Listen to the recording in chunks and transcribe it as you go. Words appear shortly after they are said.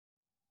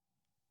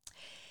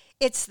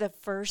It's the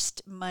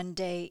first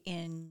Monday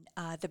in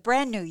the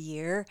brand new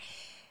year.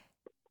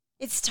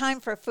 It's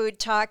time for Food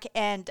Talk,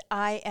 and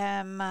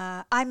I'm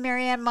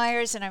Marianne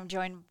Myers, and I'm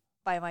joined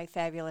by my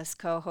fabulous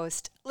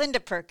co-host Linda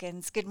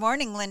Perkins. Good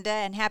morning, Linda,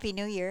 and Happy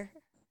New Year.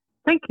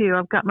 Thank you.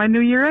 I've got my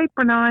New Year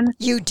apron on.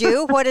 You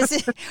do? What is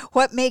it?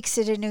 What makes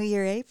it a New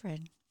Year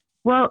apron?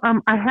 Well,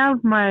 I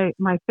have my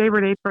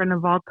favorite apron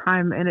of all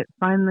time, and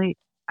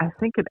I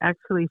think it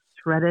actually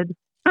shredded.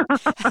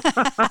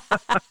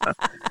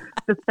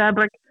 The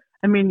fabric.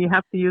 I mean, you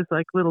have to use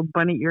like little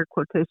bunny ear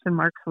quotation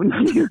marks when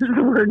you use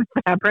the word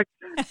fabric.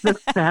 The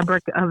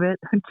fabric of it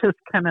just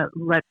kind of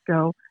let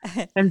go.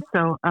 And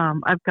so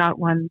I've got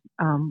one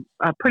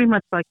pretty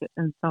much like it.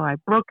 And so I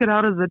broke it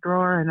out of the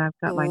drawer, and I've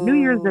got my New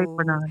Year's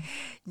apron on.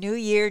 New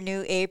Year,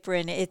 new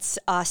apron. It's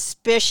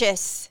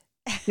auspicious.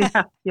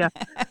 Yeah.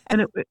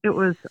 And it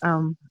was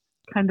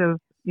kind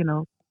of,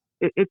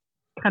 it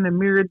kind of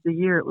mirrored the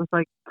year. It was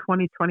like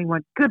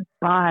 2021.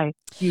 Goodbye,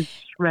 you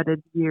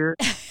shredded year.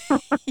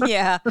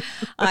 Yeah,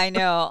 I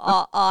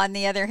know. On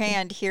the other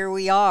hand, here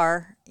we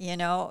are, you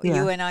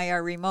and I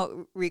are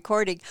remote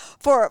recording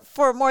for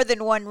more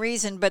than one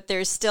reason, but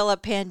there's still a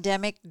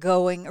pandemic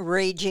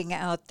raging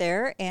out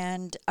there.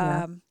 And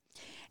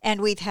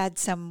we've had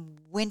some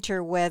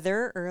winter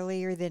weather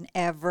earlier than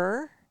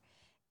ever.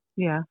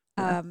 Yeah.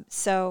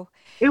 So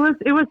it was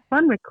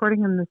fun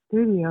recording in the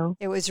studio.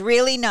 It was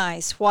really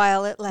nice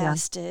while it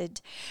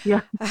lasted.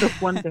 Yeah,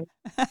 just one day.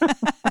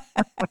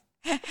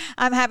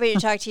 I'm happy to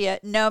talk to you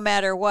no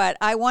matter what.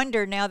 I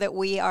wonder, now that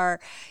we are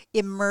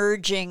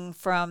emerging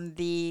from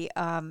the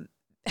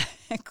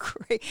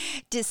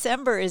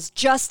December is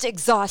just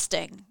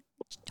exhausting.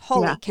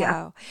 Holy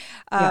cow.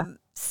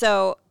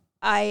 So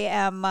I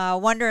am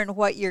wondering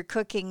what you're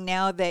cooking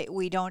now that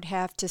we don't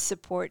have to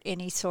support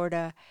any sort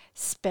of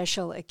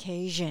special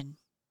occasion.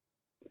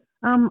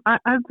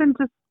 I've been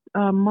just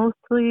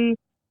mostly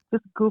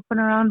just goofing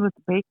around with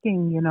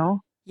baking,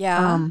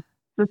 Yeah.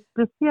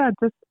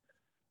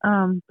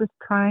 Just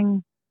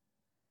trying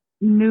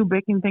new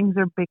baking things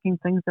or baking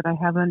things that I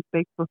haven't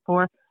baked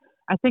before.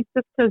 I think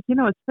just because,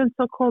 it's been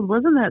so cold.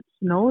 Wasn't that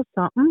snow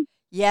something?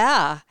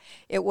 Yeah,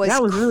 it was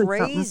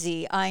crazy.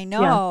 Really, I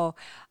know.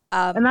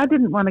 Yeah. And I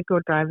didn't want to go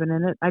driving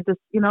in it. I just,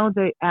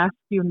 they asked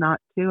you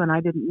not to, and I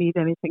didn't need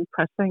anything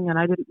pressing, and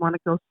I didn't want to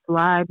go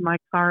slide my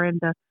car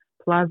into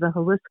Plaza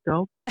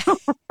Jalisco.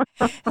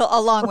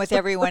 Along with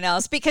everyone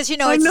else, because,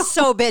 it's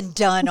so been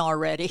done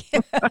already.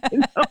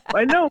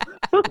 I know.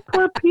 Those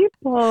poor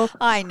people.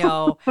 I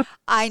know.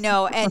 And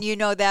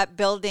that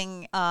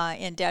building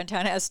in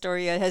downtown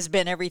Astoria has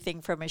been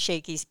everything from a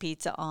Shakey's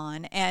Pizza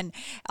on. And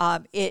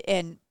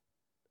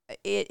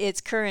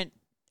its current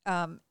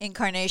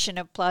incarnation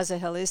of Plaza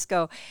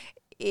Jalisco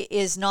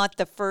is not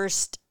the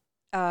first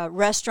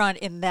restaurant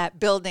in that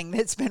building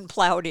that's been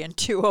plowed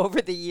into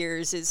over the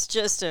years. It's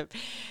just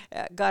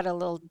got a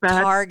little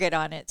target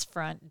on its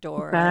front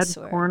door. Bad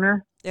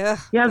corner. Ugh,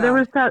 yeah, God. there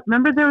was that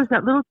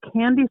little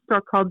candy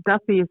store called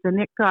Duffy's, and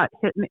it got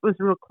hit, and it was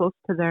real close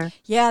to there.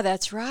 Yeah,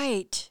 that's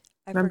right.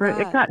 Remember,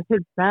 it got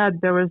hit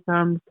bad. There was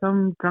some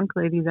drunk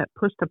lady that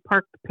pushed a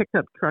parked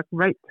pickup truck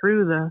right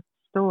through the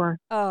store.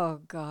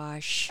 Oh,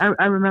 gosh.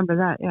 I remember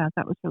that. Yeah,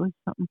 that was really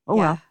something. Oh,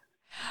 yeah. well.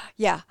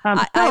 Yeah.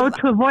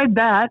 To avoid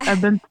that,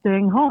 I've been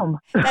staying home.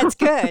 That's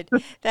good.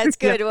 That's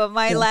good. Well,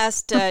 my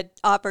last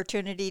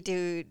opportunity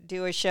to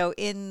do a show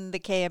in the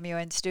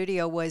KMUN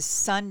studio was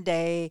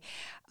Sunday,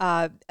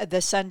 the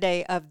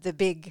Sunday of the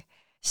big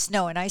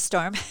snow and ice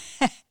storm.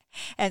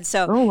 And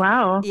so, oh,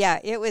 wow. Yeah,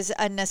 it was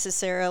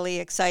unnecessarily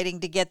exciting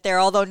to get there,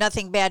 although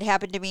nothing bad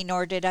happened to me,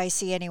 nor did I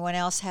see anyone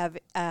else have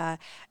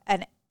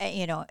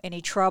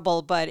any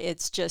trouble, but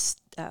it's just,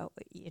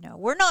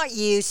 we're not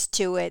used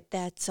to it.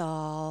 That's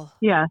all.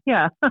 Yeah.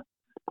 Yeah.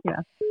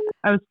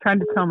 I was trying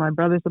to tell my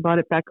brothers about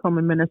it back home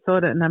in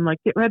Minnesota, and I'm like,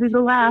 get ready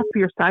to laugh.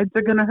 Your sides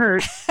are going to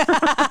hurt.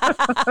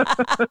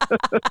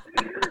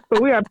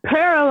 But we are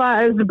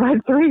paralyzed by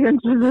 3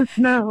 inches of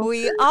snow.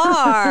 We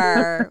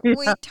are. Yeah.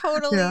 We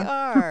totally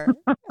are.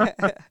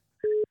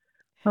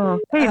 Oh,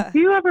 hey, do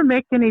you ever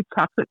make any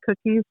chocolate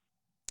cookies?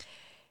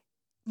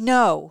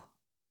 No.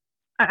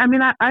 I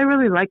mean, I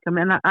really like them,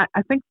 and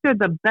I think they're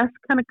the best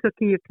kind of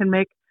cookie you can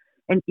make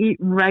and eat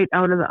right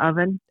out of the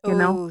oven.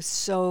 Oh,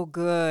 so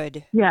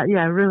good. Yeah,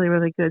 really,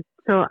 really good.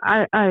 So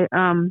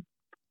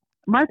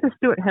Martha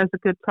Stewart has a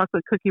good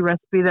chocolate cookie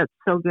recipe that's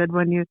so good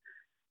when you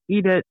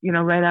eat it,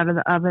 right out of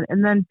the oven.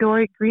 And then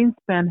Dory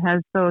Greenspan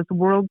has those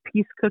world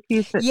peace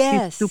cookies that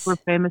she's super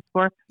famous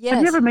for. Yes.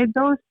 Have you ever made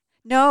those?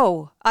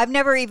 No, I've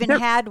never even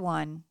had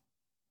one.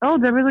 Oh,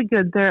 they're really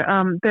good.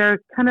 They're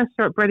kind of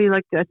shortbready,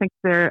 like I think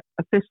they're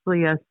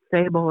officially a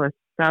sable or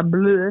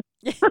sable.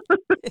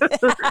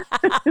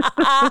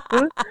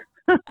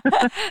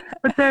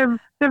 But they're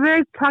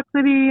very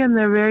chocolatey and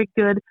they're very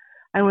good.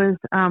 I was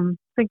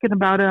thinking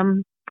about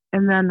them,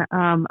 and then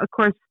of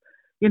course,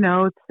 it's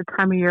the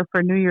time of year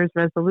for New Year's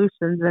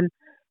resolutions,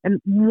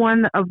 and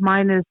one of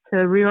mine is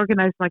to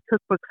reorganize my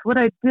cookbooks. What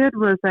I did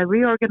was I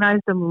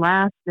reorganized them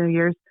last New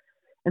Year's,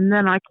 and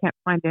then I can't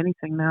find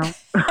anything now.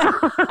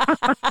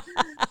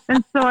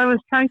 And so I was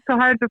trying trying so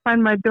hard to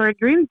find my Dory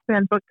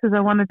Greenspan book because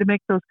I wanted to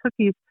make those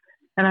cookies.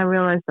 And I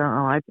realized, oh,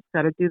 I just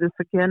got to do this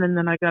again. And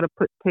then I got to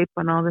put tape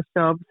on all the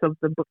shelves of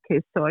the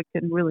bookcase so I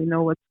can really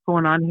know what's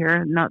going on here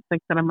and not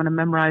think that I'm going to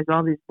memorize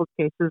all these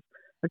bookcases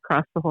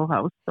across the whole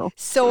house.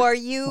 So are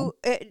you,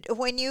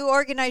 when you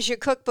organize your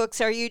cookbooks,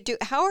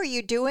 how are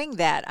you doing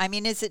that? I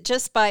mean, is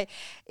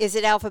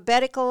it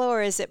alphabetical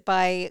or is it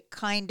by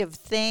kind of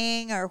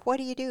thing, or what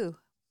do you do?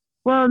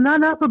 Well,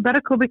 not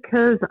alphabetical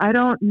because I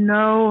don't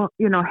know,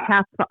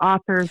 half the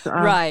authors of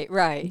right.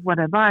 what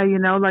I buy,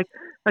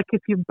 like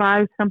if you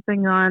buy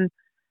something on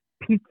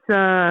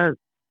pizza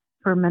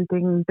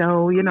fermenting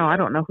dough, I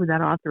don't know who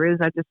that author is.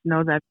 I just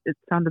know that it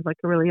sounded like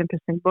a really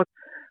interesting book.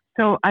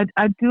 So I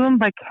do them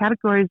by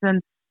categories,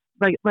 and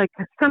like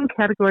some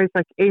categories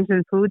like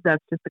Asian food,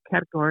 that's just a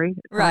category.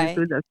 Italian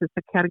food, that's just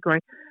a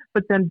category.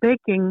 But then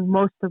baking,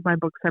 most of my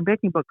books are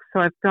baking books. So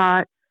I've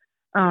got,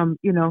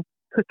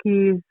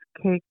 cookies,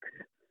 cakes,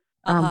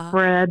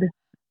 bread,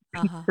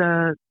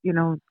 pizza,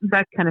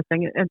 that kind of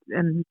thing,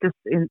 and just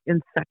in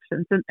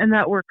sections. And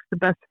that works the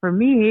best for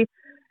me.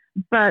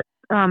 But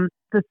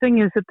the thing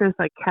is that there's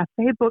like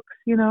cafe books,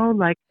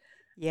 like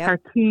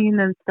Tartine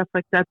and stuff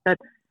like that, that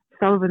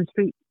Sullivan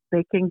Street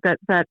baking, that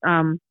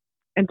and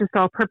just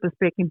all-purpose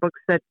baking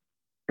books that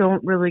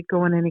don't really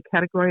go in any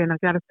category. And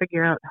I've got to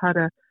figure out how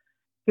to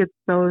get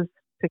those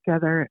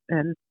together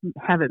and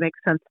have it make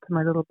sense to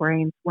my little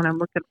brain when I'm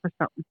looking for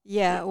something.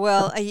 Yeah,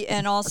 well,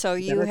 and also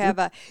you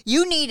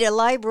need a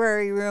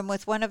library room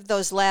with one of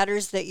those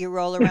ladders that you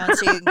roll around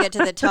so you can get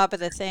to the top of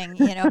the thing,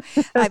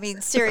 I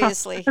mean,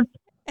 seriously.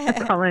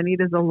 That's all I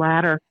need is a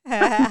ladder.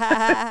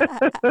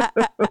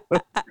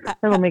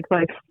 That'll make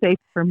life safe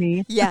for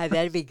me. Yeah,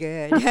 that'd be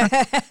good.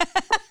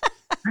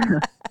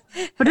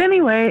 But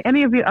anyway,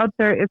 any of you out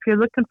there, if you're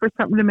looking for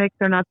something to make,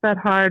 they're not that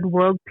hard.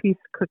 World Peace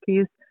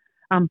Cookies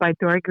by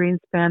Dory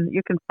Greenspan.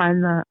 You can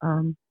find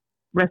the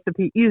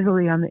recipe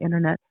easily on the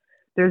internet.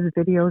 There's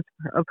videos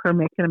of her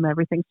making them,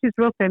 everything. She's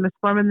real famous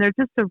for them, and they're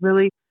just a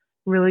really,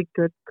 really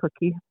good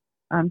cookie.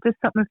 Just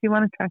something if you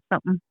want to try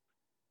something.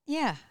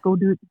 Yeah. Go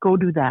do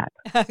that.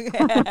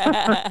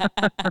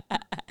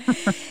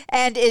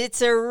 And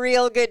it's a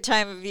real good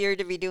time of year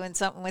to be doing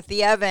something with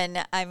the oven.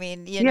 I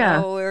mean,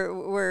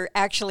 we're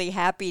actually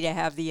happy to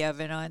have the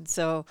oven on.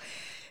 So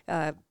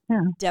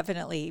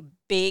definitely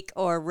bake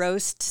or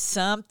roast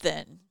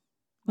something.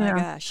 My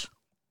gosh.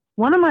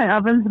 One of my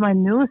ovens, my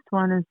newest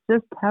one, is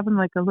just having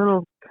like a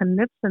little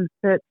conniption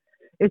fit.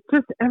 It's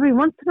just every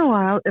once in a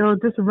while, it'll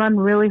just run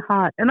really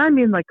hot. And I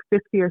mean like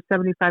 50 or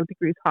 75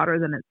 degrees hotter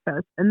than it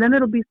says. And then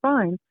it'll be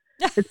fine.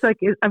 It's like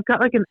I've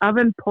got like an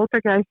oven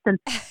poltergeist. And,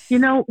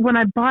 when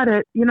I bought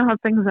it, you know how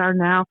things are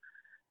now?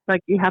 Like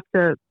you have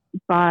to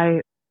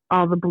buy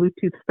all the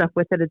Bluetooth stuff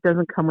with it. It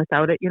doesn't come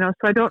without it, So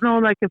I don't know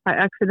like if I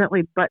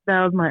accidentally butt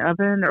dialed my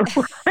oven or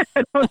what.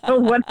 I don't know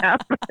what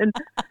happened.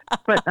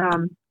 But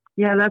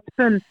that's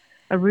been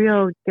a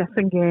real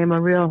guessing game, I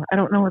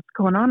don't know what's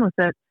going on with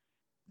it.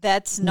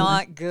 That's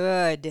not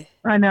good.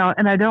 I know,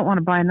 and I don't want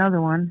to buy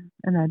another one,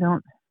 and I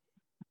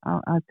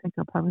think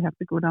I'll probably have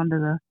to go down to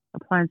the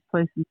appliance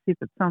place and see if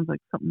it sounds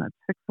like something that's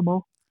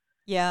fixable.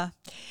 Yeah.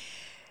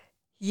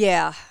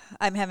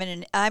 I'm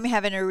having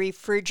a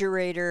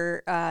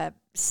refrigerator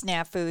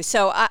snafu.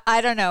 So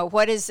I don't know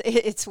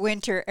it's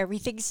winter.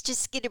 Everything's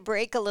just going to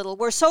break a little.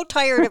 We're so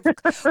tired of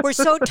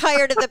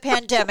the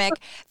pandemic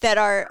that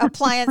our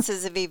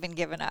appliances have even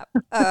given up.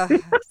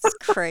 It's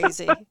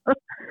crazy.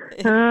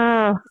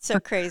 So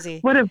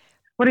crazy. What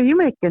are you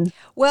making?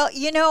 Well,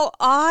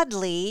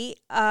 oddly,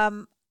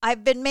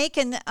 I've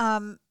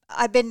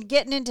been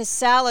getting into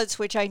salads,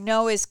 which I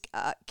know is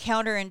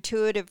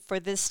counterintuitive for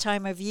this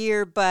time of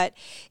year, but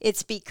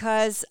it's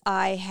because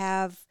I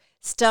have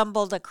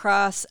stumbled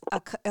across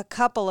a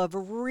couple of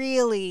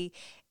really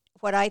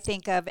what I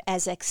think of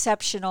as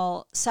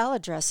exceptional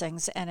salad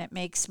dressings, and it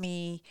makes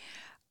me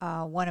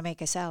want to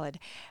make a salad.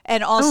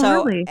 And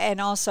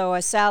also,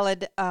 a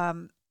salad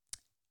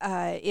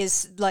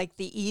is like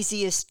the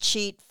easiest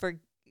cheat for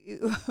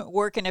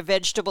working a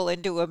vegetable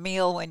into a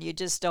meal when you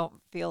just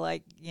don't feel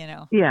like,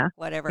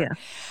 whatever.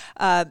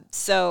 Yeah.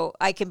 So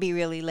I can be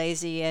really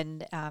lazy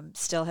and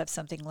still have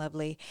something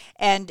lovely.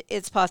 And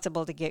it's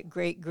possible to get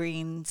great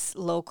greens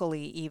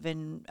locally,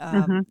 even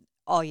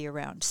all year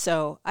round.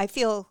 So I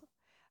feel,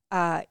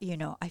 I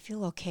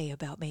feel okay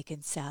about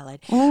making salad.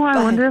 Oh,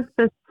 I wonder if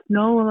the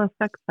snow will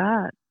affect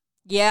that.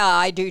 Yeah,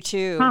 I do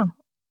too. Huh.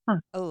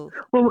 Oh.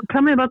 Well,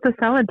 tell me about the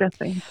salad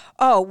dressing.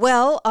 Oh,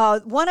 well,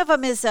 one of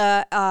them is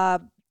a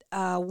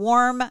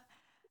warm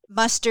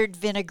mustard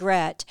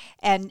vinaigrette,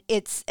 and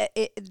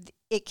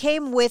it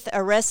came with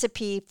a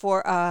recipe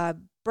for a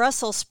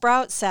Brussels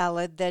sprout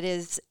salad that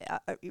is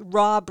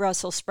raw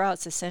Brussels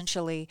sprouts,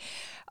 essentially,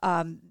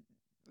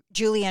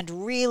 julienned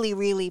really,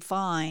 really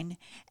fine,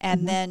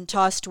 and then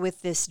tossed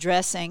with this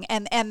dressing.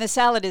 And the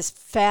salad is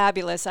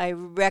fabulous. I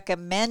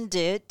recommend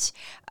it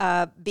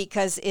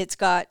because it's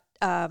got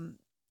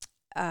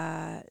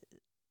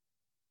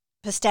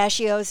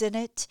pistachios in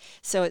it,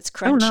 so it's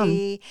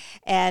crunchy,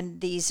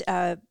 and these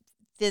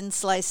thin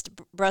sliced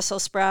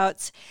Brussels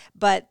sprouts,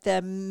 but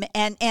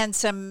and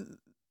some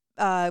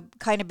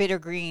kind of bitter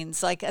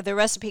greens. Like the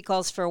recipe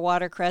calls for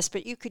watercress,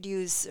 but you could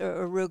use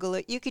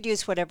arugula. You could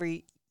use whatever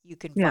you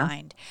can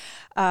find.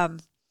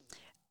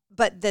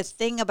 But the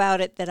thing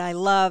about it that I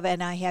love,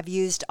 and I have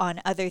used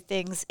on other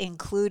things,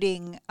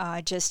 including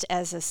just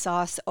as a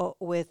sauce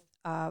with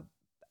a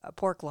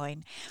pork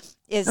loin,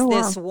 is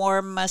this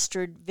warm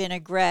mustard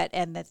vinaigrette.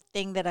 And the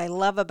thing that I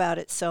love about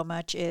it so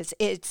much is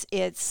it's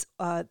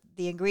the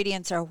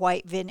ingredients are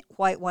white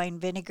wine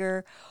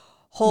vinegar,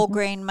 whole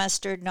grain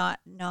mustard, not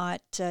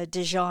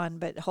Dijon,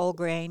 but whole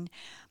grain,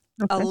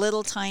 a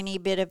little tiny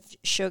bit of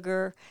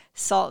sugar,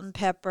 salt and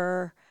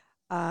pepper,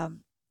 a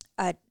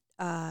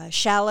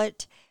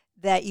shallot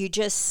that you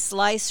just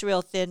slice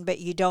real thin, but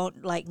you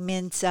don't like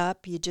mince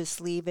up. You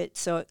just leave it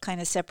so it kind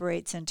of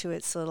separates into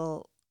its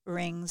little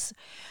rings.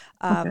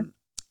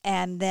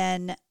 And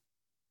then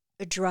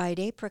dried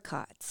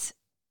apricots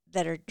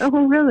that are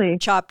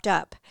chopped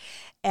up.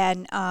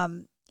 And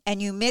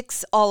you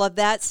mix all of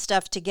that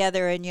stuff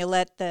together, and you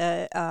let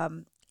the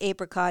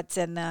apricots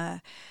and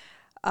the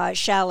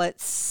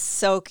shallots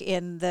soak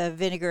in the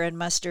vinegar and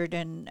mustard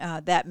and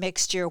that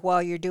mixture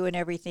while you're doing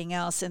everything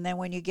else. And then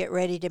when you get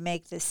ready to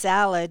make the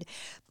salad,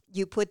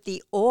 you put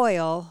the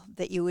oil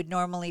that you would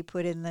normally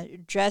put in the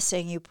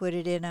dressing, you put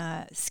it in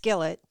a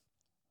skillet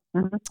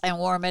and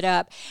warm it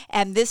up.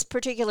 And this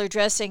particular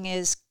dressing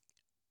is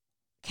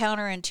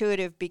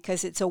counterintuitive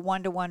because it's a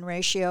 1-to-1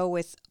 ratio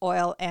with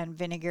oil and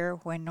vinegar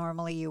when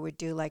normally you would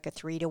do like a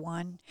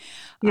 3-to-1.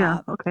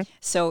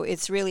 So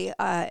it's really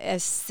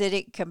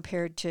acidic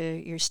compared to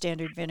your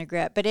standard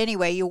vinaigrette. But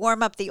anyway, you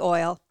warm up the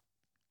oil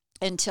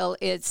until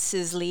it's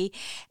sizzly,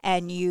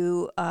 and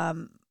you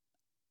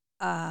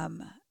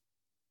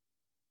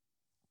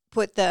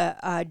put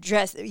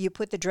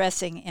the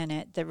dressing in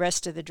it, the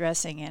rest of the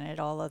dressing in it,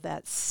 all of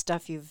that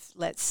stuff you've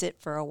let sit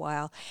for a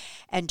while,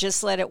 and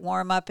just let it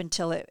warm up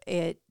until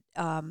it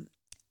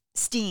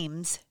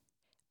steams.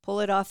 Pull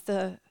it off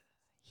the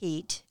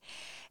heat,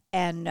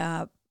 and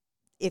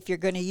if you're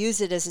going to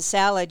use it as a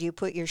salad, you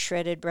put your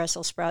shredded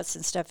Brussels sprouts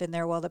and stuff in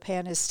there while the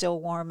pan is still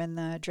warm and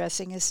the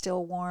dressing is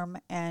still warm,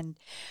 and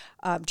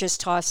just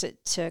toss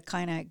it to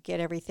kind of get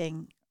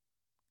everything.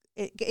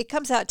 It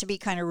comes out to be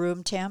kind of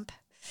room temp.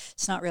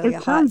 It's not really a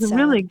hot salad. It sounds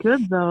really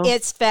good, though.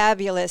 It's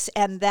fabulous.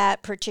 And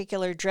that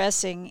particular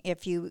dressing,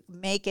 if you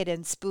make it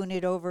and spoon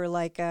it over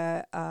like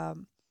a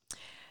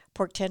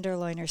pork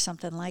tenderloin or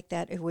something like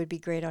that, it would be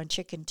great on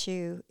chicken,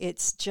 too.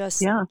 It's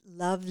just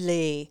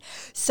lovely.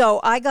 So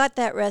I got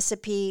that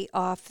recipe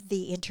off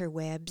the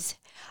interwebs.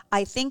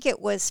 I think it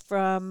was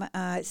from,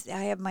 I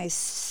have my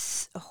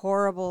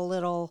horrible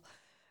little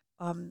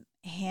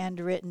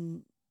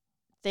handwritten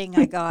thing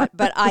I got,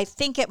 but I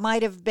think it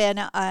might have been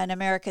an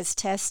America's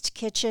Test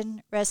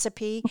Kitchen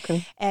recipe,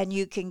 and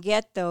you can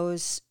get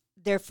those.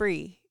 They're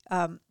free.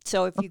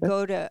 So if you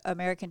go to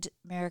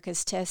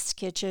America's Test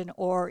Kitchen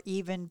or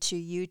even to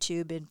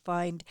YouTube and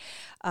find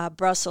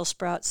Brussels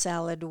sprout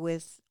salad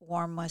with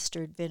warm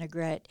mustard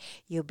vinaigrette,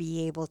 you'll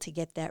be able to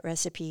get that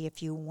recipe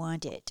if you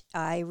want it.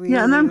 I really,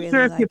 and I'm really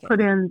sure like if you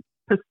put in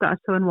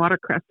pistachio and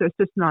watercress, there's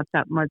just not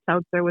that much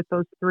out there with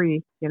those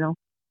three,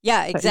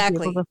 Yeah,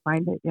 exactly. Able to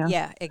find it,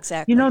 Yeah,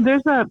 exactly.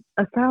 There's a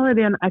salad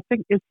in, I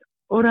think it's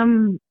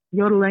Odom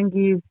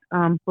Yodelengi's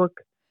book.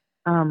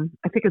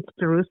 I think it's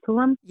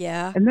Jerusalem.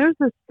 Yeah. And there's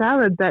a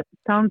salad that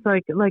sounds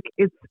like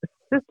its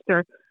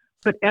sister,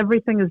 but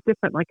everything is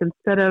different. Like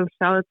instead of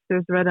shallots,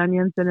 there's red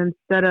onions, and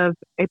instead of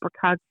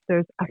apricots,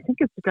 I think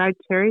it's dried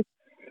cherries.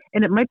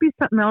 And it might be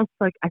something else,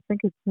 like I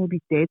think it's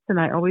maybe dates, and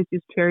I always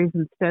use cherries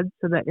instead,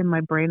 so that in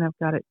my brain I've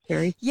got it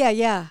cherries.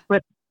 Yeah.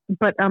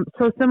 But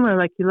so similar,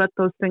 like you let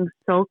those things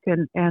soak,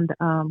 and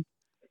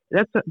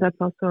that's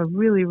also a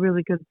really,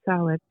 really good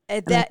salad.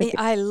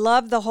 I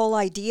love the whole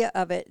idea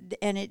of it,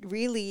 and it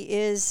really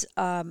is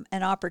an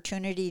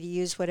opportunity to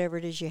use whatever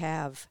it is you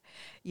have.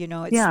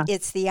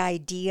 It's the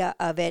idea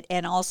of it,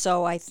 and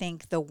also I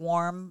think the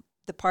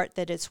part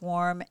that it's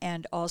warm,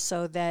 and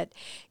also that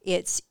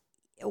it's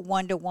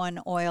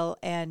 1-to-1 oil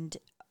and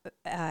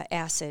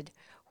acid,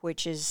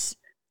 which is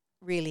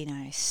really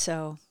nice.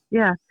 So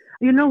yeah.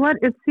 You know what?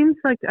 It seems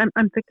like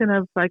I'm thinking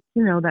of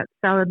that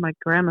salad my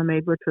grandma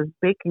made, which was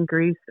bacon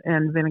grease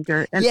and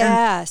vinegar. And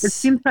it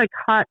seems like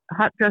hot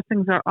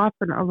dressings are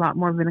often a lot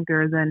more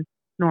vinegar than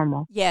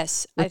normal.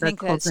 Yes, I think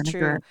that's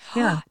true.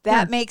 Yeah,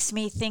 that makes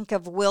me think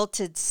of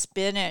wilted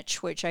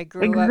spinach, which I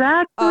grew up.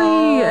 Exactly.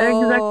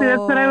 That's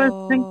what I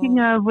was thinking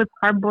of with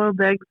hard-boiled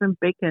eggs and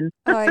bacon.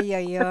 My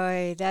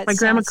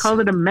grandma called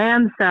it a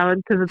man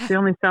salad because it's the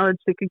only salad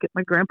she could get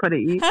my grandpa to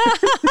eat.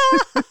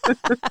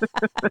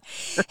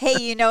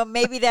 Hey,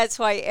 maybe that's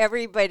why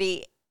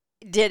everybody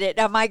did it.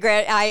 Now,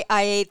 I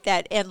ate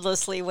that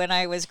endlessly when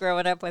I was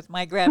growing up with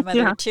my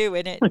grandmother too,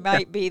 and it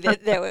might be that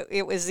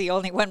it was the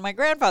only one my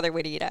grandfather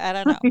would eat. I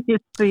don't know. You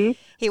see?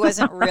 He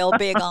wasn't real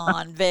big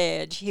on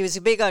veg. He was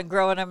big on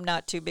growing them,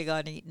 not too big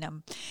on eating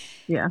them.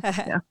 Yeah.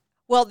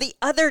 Well, the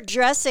other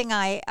dressing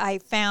I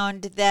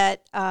found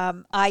that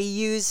I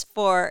use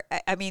for,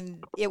 I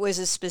mean, it was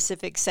a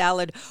specific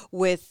salad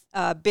with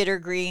bitter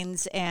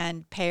greens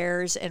and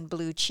pears and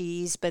blue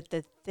cheese. But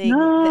the thing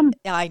that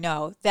No. I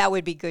know that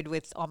would be good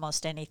with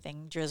almost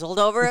anything drizzled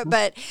over it.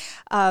 But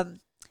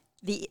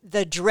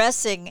the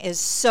dressing is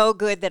so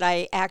good that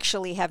I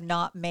actually have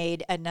not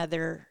made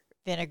another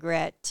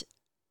vinaigrette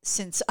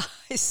since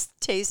I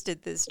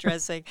tasted this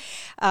dressing.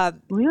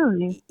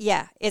 Really?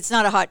 Yeah, it's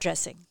not a hot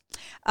dressing.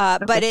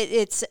 But Okay.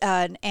 it's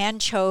an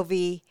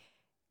anchovy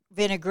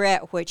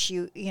vinaigrette, which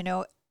you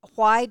know,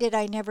 why did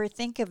I never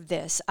think of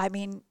this? I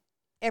mean,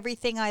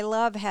 everything I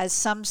love has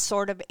some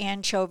sort of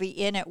anchovy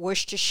in it.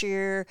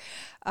 Worcestershire,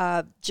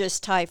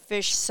 just Thai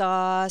fish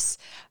sauce,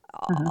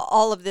 Uh-huh.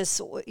 all of this.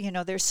 You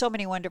know, there's so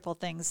many wonderful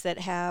things that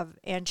have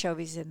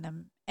anchovies in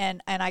them.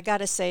 And I got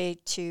to say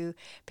to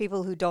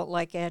people who don't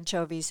like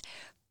anchovies,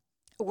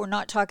 we're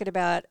not talking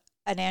about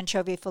an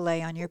anchovy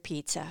fillet on your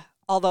pizza.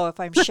 Although if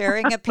I'm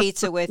sharing a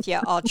pizza with you,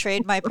 I'll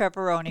trade my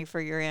pepperoni for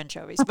your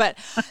anchovies. But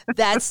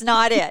that's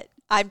not it.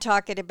 I'm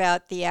talking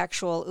about the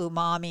actual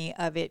umami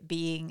of it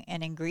being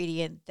an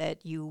ingredient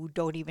that you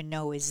don't even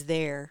know is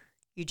there.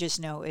 You just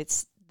know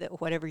it's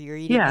whatever you're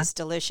eating Yeah. is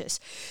delicious.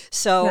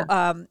 So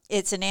Yeah.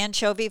 it's an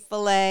anchovy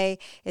fillet.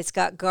 It's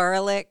got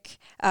garlic,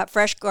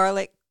 fresh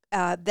garlic.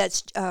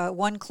 That's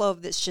one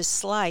clove that's just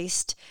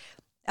sliced.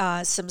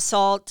 Some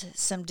salt,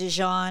 some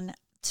Dijon,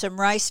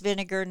 some rice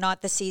vinegar,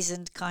 not the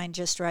seasoned kind,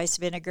 just rice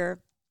vinegar,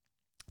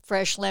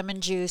 fresh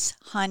lemon juice,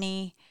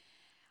 honey,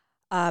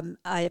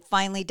 a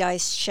finely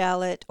diced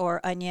shallot or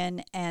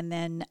onion, and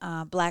then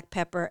black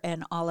pepper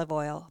and olive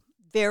oil.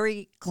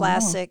 Wow.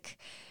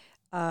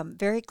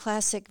 Very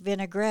classic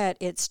vinaigrette.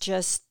 It's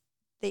just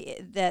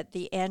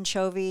the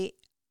anchovy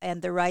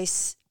and the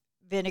rice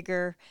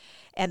vinegar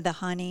and the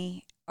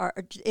honey are.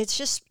 It's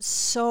just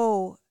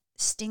so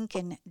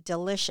stinking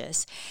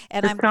delicious.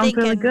 And It I'm sounds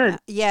really thinking, good.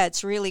 yeah,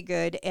 it's really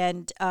good,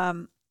 and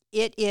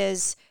it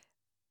is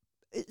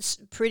it's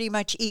pretty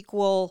much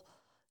equal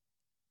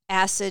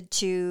acid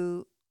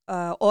to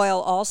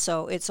oil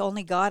also. It's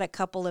only got a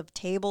couple of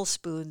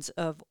tablespoons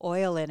of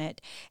oil in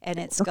it, and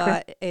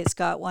Okay. it's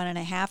got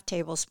 1.5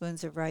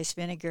 tablespoons of rice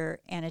vinegar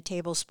and a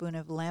tablespoon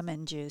of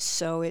lemon juice.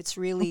 So it's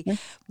really Okay.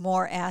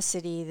 more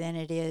acidy than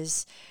it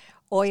is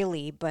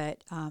oily,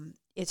 but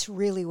it's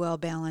really well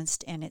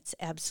balanced and it's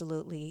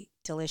absolutely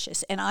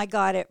delicious. And I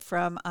got it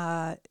from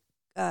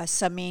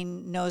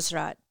Samin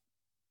Nosrat Okay.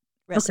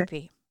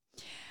 recipe.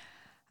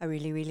 I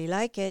really, really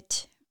like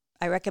it.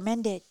 I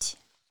recommend it.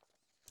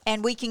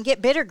 And we can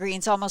get bitter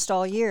greens almost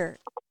all year.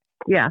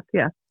 Yeah.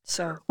 Yeah.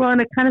 So, Well, and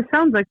it kind of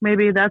sounds like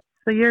maybe that's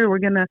the year we're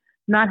gonna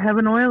not have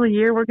an oily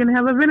year. We're gonna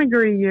have a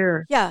vinegary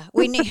year. yeah,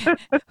 we need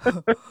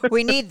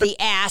we need the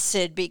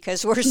acid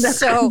because we're That's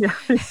so yeah.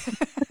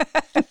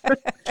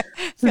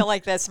 I feel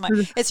like that's my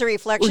it's a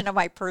reflection of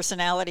my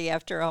personality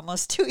after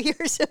almost 2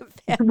 years of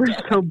We're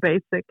pandemic. so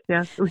basic.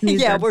 Yes, we need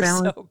Yeah, that we're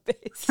balance. so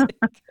basic.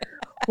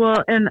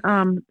 Well, and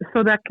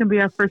so that can be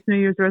our first New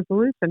Year's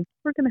resolution.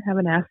 We're gonna have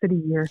an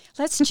acidy year.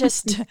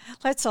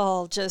 Let's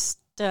all just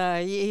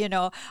you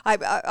know,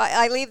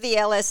 I leave the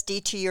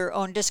LSD to your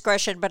own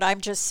discretion, but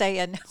I'm just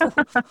saying,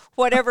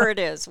 whatever it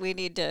is, we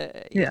need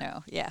to, you Yeah.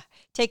 know, yeah,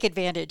 take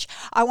advantage.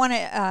 I want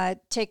to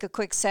take a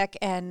quick sec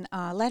and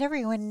let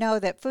everyone know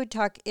that Food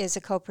Talk is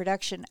a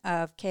co-production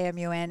of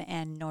KMUN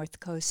and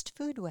North Coast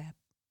Food Web.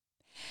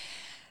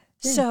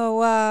 Okay.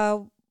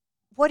 So,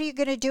 what are you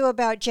going to do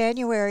about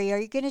January? Are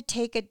you going to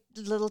take a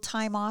little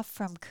time off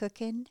from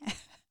cooking?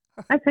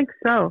 I think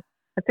so.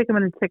 I think I'm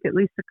gonna take at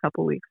least a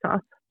couple weeks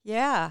off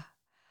Yeah.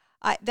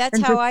 That's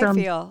and how just I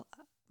feel.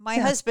 My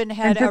yeah, husband and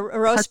had just a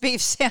roast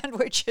beef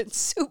sandwich and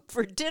soup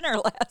for dinner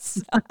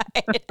last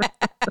night.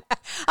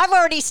 I've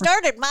already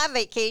started my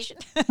vacation.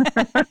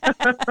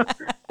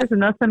 there's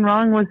nothing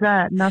wrong with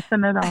that.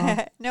 Nothing at all.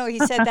 No, he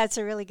said that's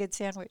a really good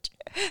sandwich.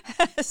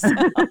 So,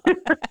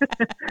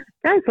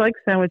 Guys like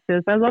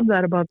sandwiches. I love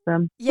that about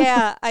them.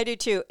 yeah, I do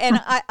too.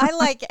 And I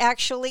like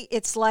actually,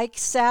 it's like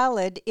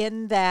salad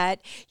in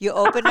that you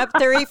open up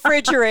the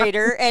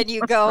refrigerator and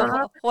you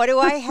go, what do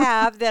I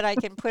have that I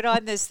can put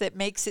on this that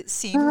makes it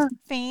seem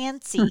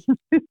fancy?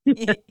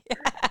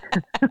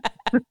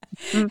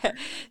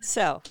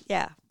 So,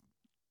 yeah.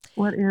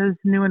 What is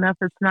new enough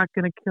it's not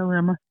going to kill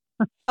him?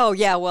 Oh,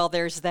 yeah. Well,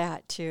 there's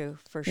that too,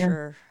 for Yeah.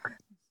 sure.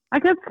 I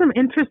got some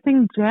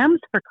interesting jams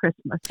for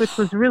Christmas, which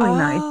was really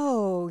nice.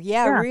 Oh,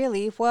 yeah, Yeah.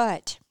 really?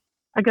 What?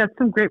 I got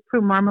some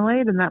grapefruit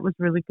marmalade, and that was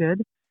really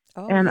good.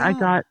 Oh, And I yum.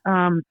 got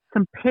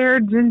some pear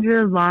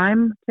ginger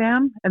lime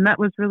jam, and that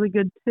was really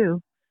good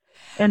too.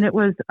 And it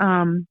was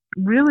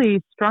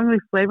really strongly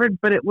flavored,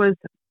 but it was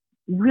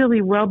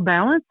really well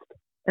balanced.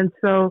 And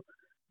so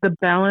the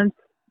balance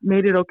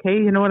made it okay.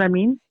 You know what I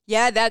mean?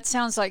 Yeah, that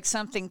sounds like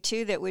something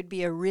too that would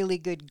be a really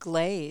good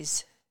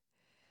glaze.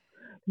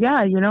 Yeah,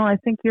 I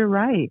think you're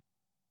right.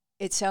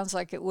 It sounds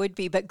like it would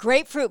be. But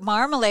grapefruit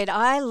marmalade,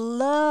 I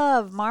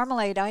love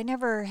marmalade. I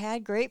never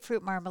had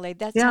grapefruit marmalade.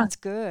 That Yeah, sounds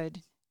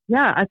good.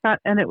 yeah. I thought,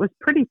 and it was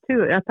pretty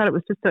too. I thought it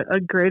was just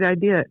a great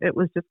idea. It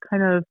was just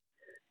kind of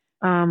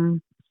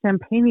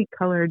champagne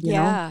colored,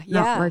 Yeah,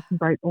 not yeah. like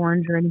bright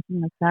orange or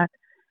anything like that.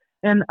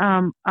 And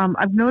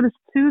I've noticed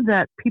too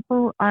that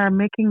people are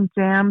making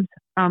jams,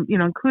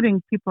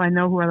 including people I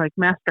know who are like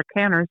master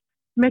canners,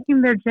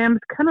 making their jams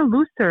kind of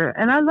looser.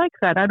 And I like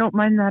that. I don't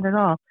mind that at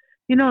all.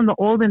 In the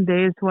olden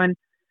days when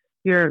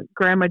your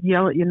grandma'd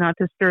yell at you not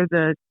to stir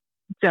the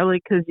jelly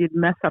because you'd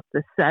mess up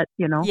the set.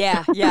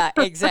 Yeah, yeah,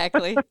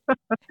 exactly.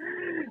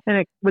 And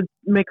it would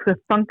make the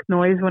funk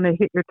noise when it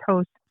hit your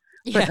toast.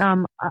 But Yeah.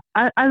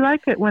 I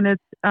like it when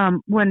it's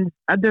when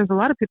there's a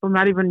lot of people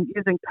not even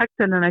using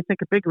pectin, and I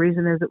think a big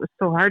reason is it was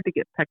so hard to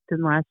get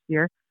pectin last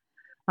year.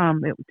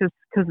 It just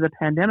because of the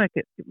pandemic,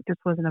 it just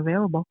wasn't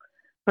available.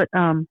 But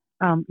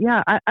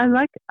yeah, I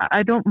like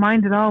I don't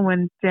mind at all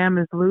when jam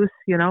is loose.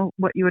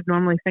 What you would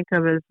normally think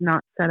of as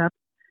not set up,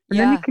 and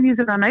then you Yeah. can use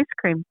it on ice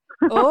cream.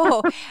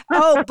 Oh,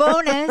 oh,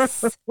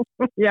 bonus.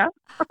 Yeah.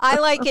 I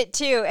like it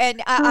too.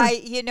 And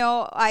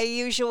I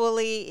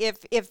usually,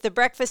 if the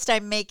breakfast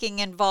I'm making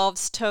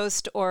involves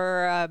toast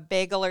or a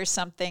bagel or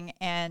something,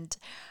 and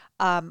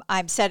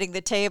I'm setting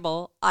the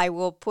table, I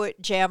will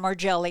put jam or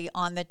jelly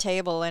on the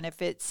table. And if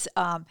it's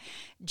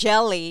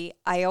jelly,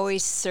 I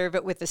always serve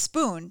it with a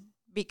spoon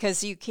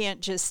because you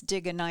can't just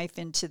dig a knife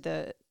into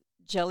the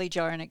jelly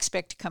jar and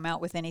expect to come out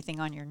with anything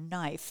on your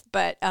knife.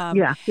 But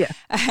Yeah.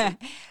 Yeah.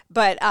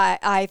 but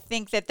I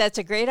think that that's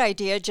a great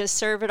idea. Just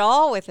serve it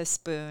all with a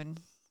spoon.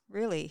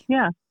 Really,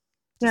 Yeah.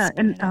 just Yeah. spoon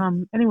And it up.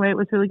 anyway, it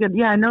was really good.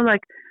 Yeah, I know.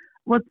 Like,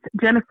 what's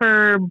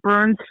Jennifer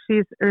Burns?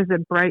 Or is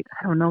it Bright?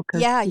 I don't know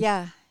because Yeah,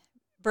 yeah.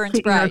 Burns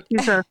she, bright.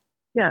 she's a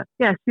yeah,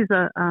 she's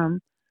a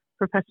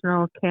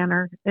professional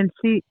canner, and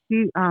she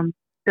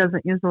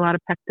doesn't use a lot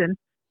of pectin.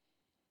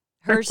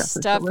 Her Her stuff is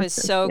stuff is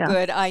delicious. so Yeah,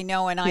 good. I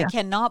know, and I yeah.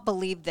 cannot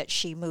believe that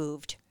she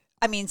moved.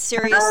 I mean,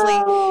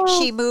 seriously, Oh,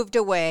 she moved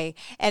away,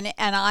 and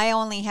I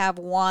only have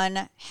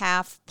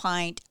 1/2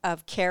 pint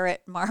of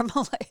carrot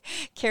marmalade,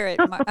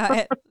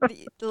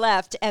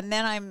 left, and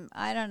then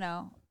I don't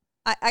know.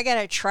 I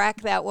gotta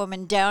track that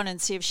woman down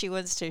and see if she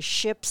wants to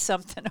ship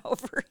something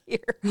over here.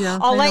 yeah,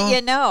 I'll I let know.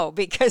 you know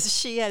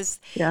because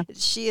Yeah,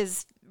 she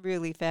is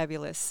really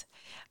fabulous.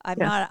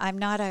 yeah. I'm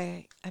not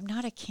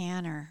a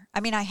canner. I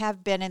mean, I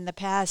have been in the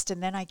past,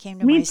 and then I came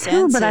to Me my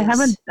too, but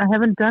senses. I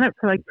haven't done it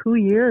for like 2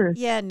 years.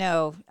 Yeah,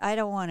 no, I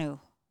don't want to.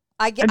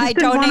 I I just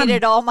didn't want to.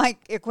 donated all my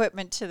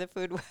equipment to the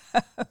food.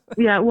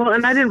 Yeah, well,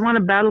 and I didn't want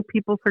to battle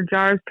people for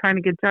jars, trying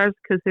to get jars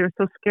because they were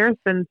so scarce.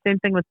 And same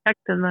thing with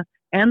pectin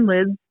and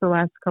lids the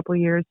last couple of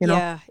years.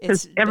 Yeah,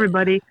 Because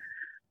everybody,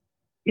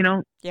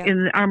 yeah,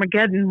 in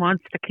Armageddon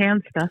wants to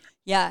can stuff.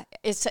 yeah.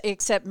 It's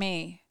except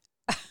me.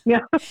 Yeah,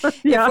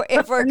 yeah.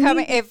 If we're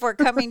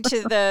coming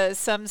to the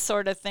some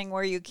sort of thing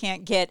where you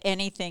can't get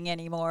anything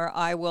anymore,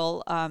 I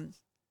will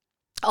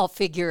I'll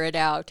figure it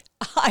out.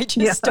 I Yeah,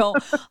 just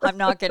don't. I'm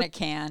not going to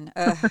can.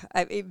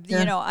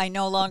 yeah, I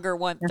no longer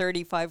want yeah,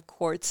 35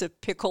 quarts of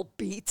pickled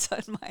beets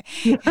on my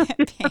yeah.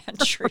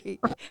 pantry.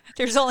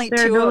 There's only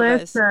They're two of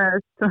delicious.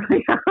 us.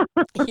 Yeah.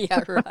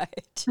 Yeah,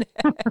 right.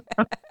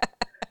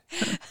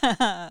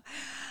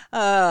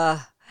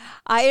 uh,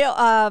 I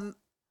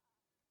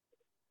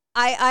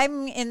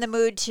I'm in the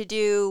mood to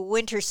do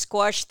winter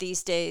squash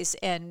these days,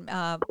 and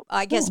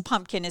I guess Oh,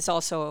 pumpkin is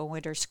also a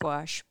winter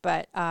squash.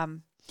 But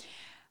I'm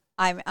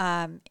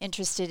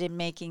interested in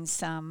making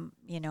some,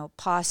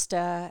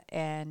 pasta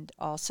and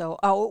also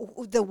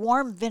the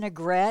warm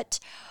vinaigrette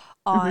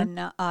hmm, on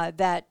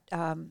that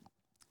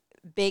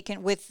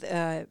bacon with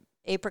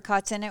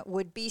apricots in it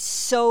would be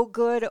so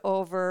good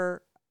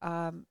over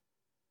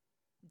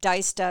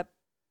diced up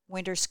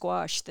winter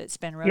squash that's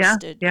been yeah,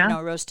 roasted, yeah,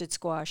 roasted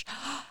squash.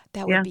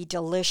 That would yeah, be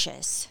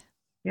delicious.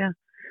 yeah.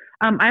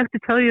 I have to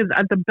tell you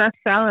that the best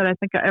salad I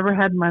think I ever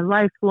had in my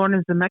life,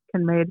 Lorna Zemeckis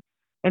made,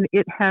 and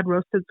it had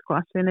roasted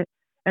squash in it.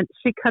 And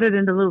she cut it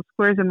into little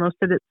squares and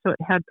roasted it, so it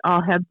had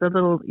the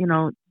little,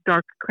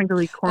 dark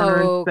crinkly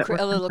corners Oh, that were a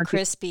kind little of crunchy.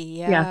 crispy.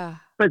 Yeah, Yeah.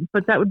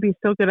 but that would be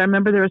so good. I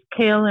remember there was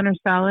kale in her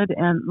salad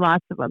and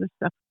lots of other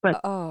stuff.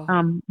 But Oh,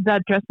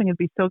 that dressing would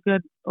be so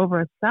good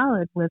over a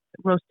salad with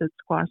roasted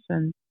squash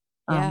and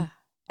yeah. um,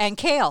 And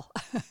kale.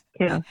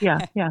 kale.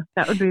 Yeah, yeah,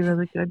 that would be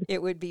really good.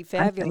 It would be I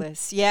think.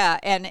 fabulous. Yeah,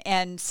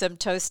 and some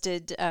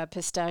toasted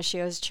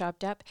pistachios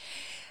chopped up.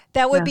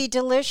 That would Yeah, be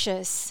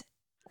delicious.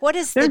 What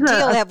is the there's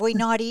deal? Have we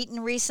not eaten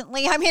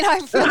recently? I mean, I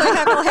feel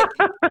like I'm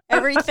like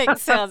everything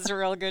sounds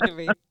real good to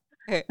me.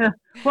 yeah.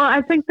 Well,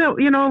 I think that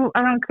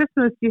around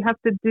Christmas you have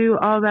to do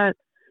all that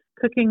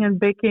cooking and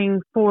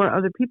baking for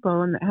other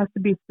people, and it has to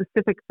be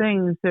specific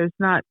things. There's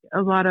not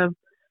a lot of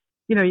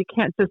you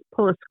can't just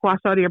pull a squash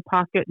out of your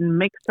pocket and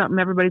make something.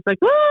 Everybody's like,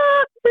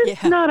 "Ah,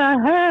 it's Yeah. not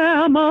a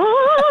ham."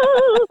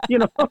 Oh,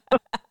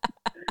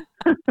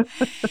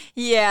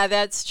 Yeah,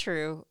 that's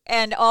true.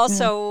 And Yeah,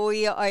 also,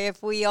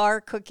 if we are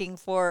cooking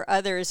for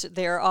others,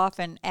 they're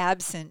often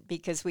absent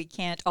because we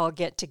can't all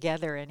get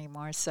together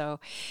anymore. So,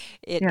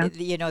 yeah,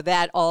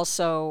 that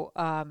also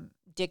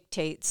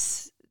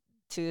dictates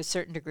to a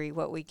certain degree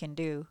what we can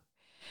do.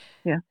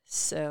 yeah.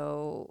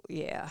 So,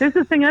 yeah. There's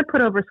a thing I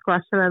put over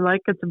squash that I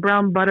like. It's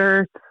brown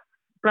butter,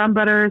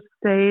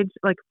 sage,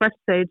 like fresh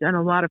sage, and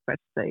a lot of fresh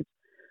sage.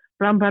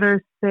 brown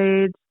butter,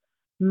 sage,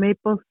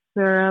 maple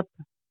syrup,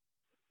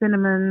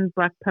 cinnamon,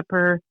 black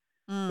pepper.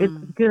 It's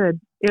Mm. good.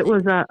 It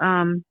was a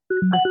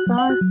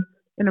sauce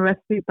in a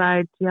recipe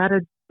by Giada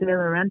De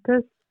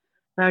Laurentiis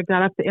that I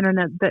got off the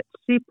internet that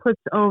she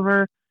puts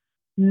over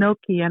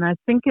gnocchi, and I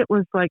think it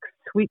was like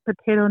sweet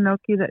potato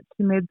gnocchi that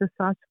she made the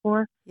sauce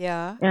for.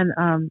 Yeah. And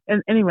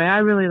anyway, I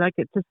really like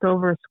it just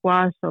over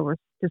squash, over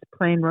just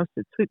plain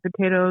roasted sweet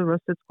potato,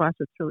 roasted squash.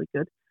 It's really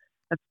good.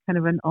 That's kind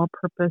of an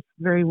all-purpose,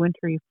 very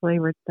wintry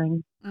flavored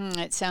thing.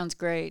 It sounds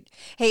great.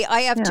 Hey,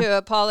 I have Yeah. to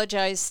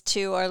apologize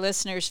to our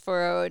listeners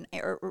for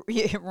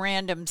a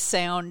random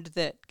sound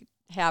that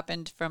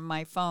happened from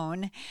my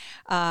phone.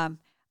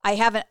 I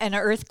have an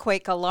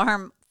earthquake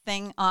alarm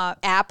thing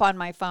app on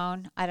my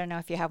phone. I don't know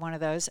if you have one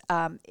of those.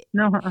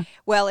 No,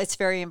 Well, it's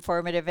very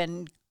informative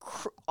and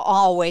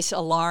always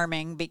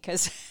alarming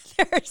because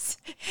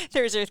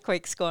there's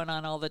earthquakes going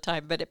on all the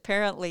time. But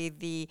apparently,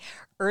 the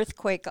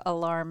earthquake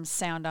alarm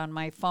sound on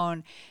my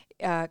phone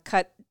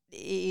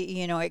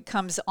it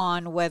comes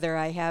on whether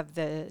I have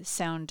the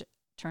sound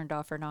turned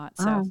off or not.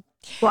 So, oh.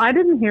 Well, I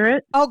didn't hear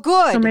it, oh,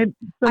 so good. maybe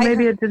I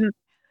heard it didn't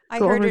I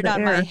go heard over it the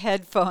on my air.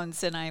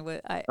 headphones, and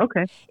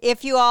Okay.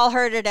 if you all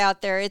heard it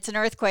out there, it's an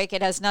earthquake.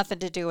 It has nothing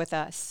to do with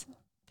us.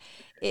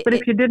 But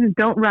if you didn't,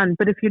 don't run.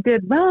 But if you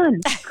did,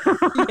 run.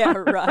 Yeah,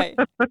 right,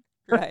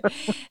 right.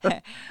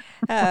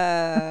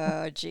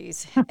 Oh,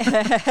 geez.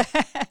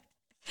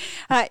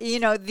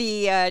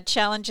 The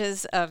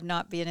challenges of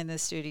not being in the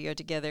studio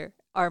together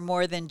are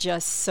more than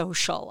just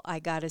social, I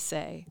gotta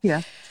say.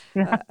 Yeah.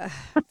 Yeah.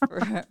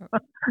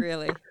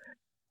 Really.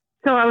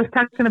 So I was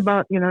talking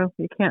about, you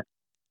can't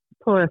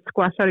pull a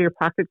squash out of your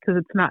pocket because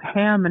it's not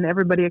ham, and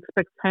everybody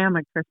expects ham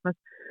at Christmas.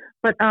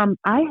 But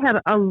I had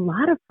a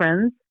lot of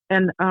friends,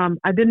 and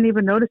I didn't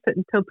even notice it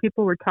until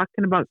people were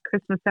talking about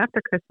Christmas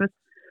after Christmas,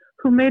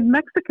 who made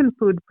Mexican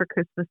food for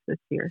Christmas this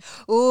year.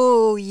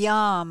 Ooh,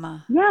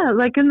 yum. Yeah,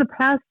 like in the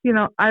past,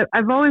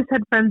 I've always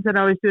had friends that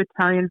always do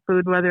Italian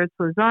food, whether it's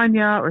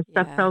lasagna or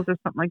stuffed Yeah. peppers or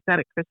something like that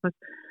at Christmas.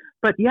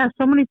 But yeah,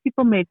 so many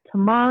people made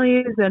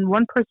tamales, and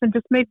one person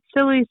just made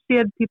chili. She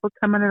had people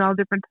come in at all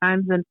different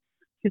times, and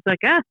she's like,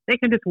 they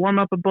can just warm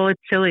up a bowl of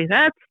chili.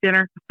 That's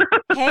dinner.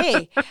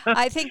 Hey,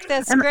 I think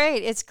that's and,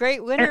 great. It's great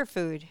and winter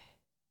food.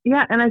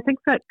 yeah, and I think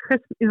that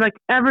Christmas, like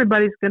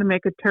everybody's going to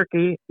make a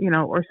turkey,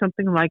 or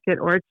something like it,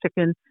 or a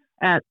chicken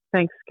at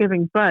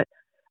Thanksgiving. But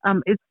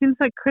it seems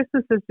like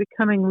Christmas is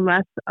becoming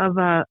less of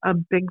a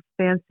big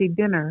fancy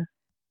dinner.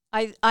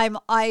 I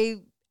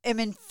am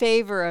in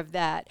favor of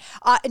that.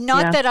 Not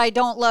Yeah, that I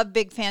don't love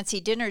big fancy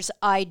dinners.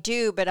 I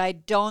do, but I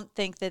don't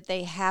think that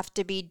they have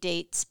to be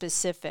date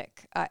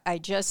specific. I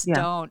just yeah,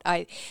 don't.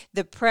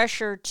 The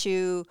pressure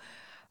to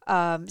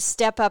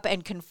step up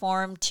and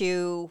conform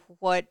to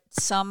what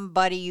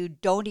somebody you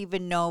don't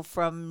even know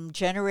from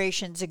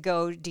generations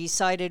ago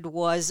decided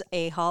was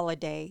a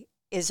holiday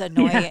is yeah,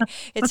 annoying.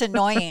 It's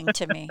annoying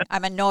to me.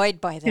 I'm annoyed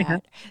by yeah.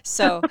 that.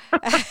 So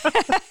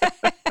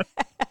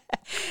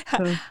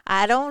So,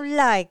 I don't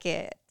like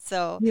it.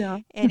 So yeah,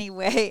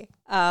 anyway,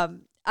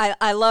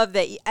 I love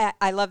that.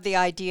 I love the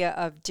idea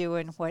of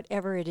doing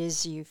whatever it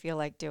is you feel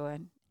like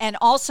doing, and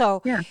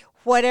also yeah,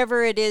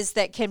 whatever it is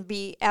that can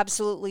be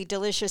absolutely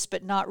delicious,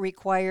 but not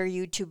require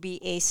you to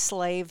be a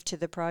slave to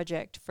the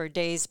project for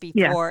days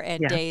yeah, before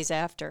and yeah. days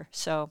after.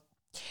 So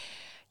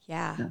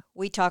yeah, Yeah.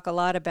 we talk a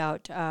lot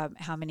about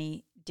how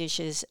many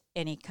dishes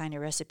any kind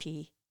of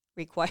recipe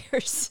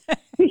requires.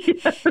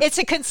 It's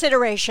a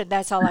consideration.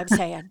 That's all I'm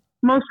saying.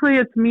 Mostly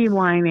it's me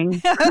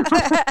whining.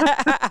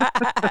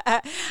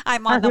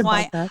 I'm on Sorry the about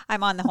wine. that.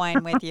 I'm on the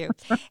wine with you.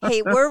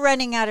 Hey, we're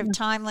running out of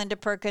time, Linda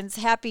Perkins.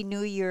 Happy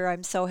New Year.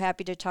 I'm so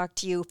happy to talk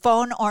to you.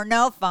 Phone or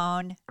no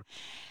phone.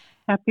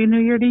 Happy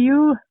New Year to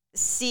you.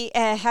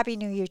 Happy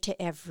New Year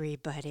to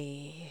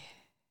everybody.